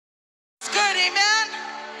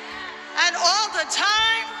and all the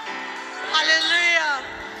time. Hallelujah.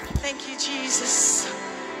 Thank you, Jesus.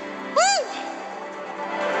 Woo!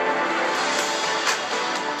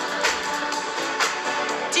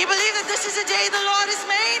 Do you believe that this is a day the Lord has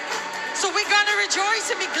made? So we're going to rejoice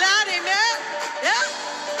and be glad, amen? Yeah?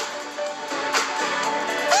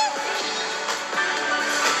 Woo!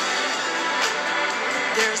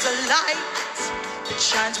 There's a light that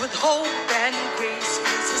shines with hope and grace,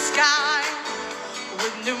 fills the sky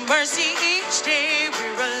with new mercy each day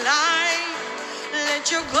we're alive. Let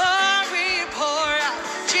your glory pour out,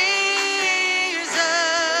 Jesus.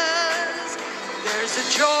 There's a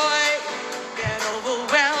joy that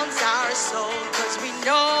overwhelms our soul, 'cause we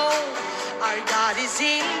know our God is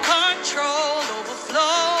in control.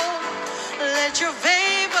 Overflow, let your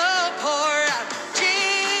favor pour out,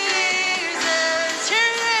 Jesus.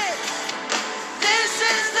 Hear it. This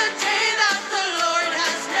is the day that the Lord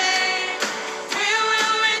has made. We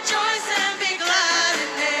will rejoice and be glad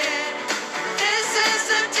in it. This is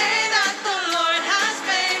the day that the Lord has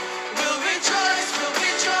made. We'll rejoice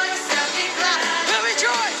and be glad. We'll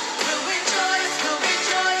rejoice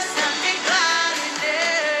and be glad in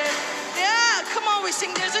it. Yeah, come on, we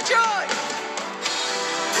sing, there's a joy.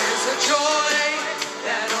 There's a joy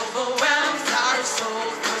that overwhelms our soul,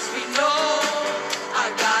 'cause we know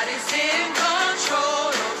our God is in control.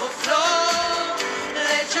 Overflow,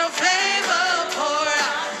 let your favor pour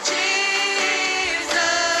out, Jesus.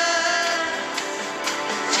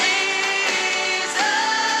 Jesus.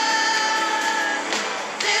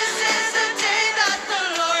 This is the day that the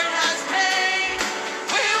Lord has made.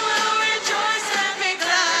 We will rejoice and be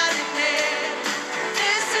glad in it.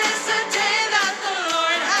 This is the day that the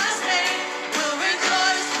Lord has made. We'll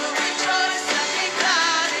rejoice and be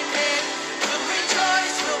glad in it. We'll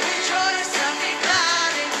rejoice and be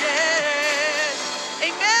glad in it.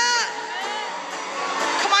 Amen.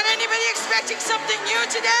 Come on, anybody expecting something new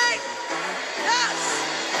today? Yes.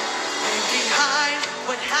 Leave behind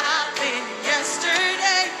what happened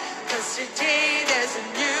yesterday, 'cause today there's a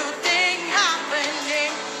new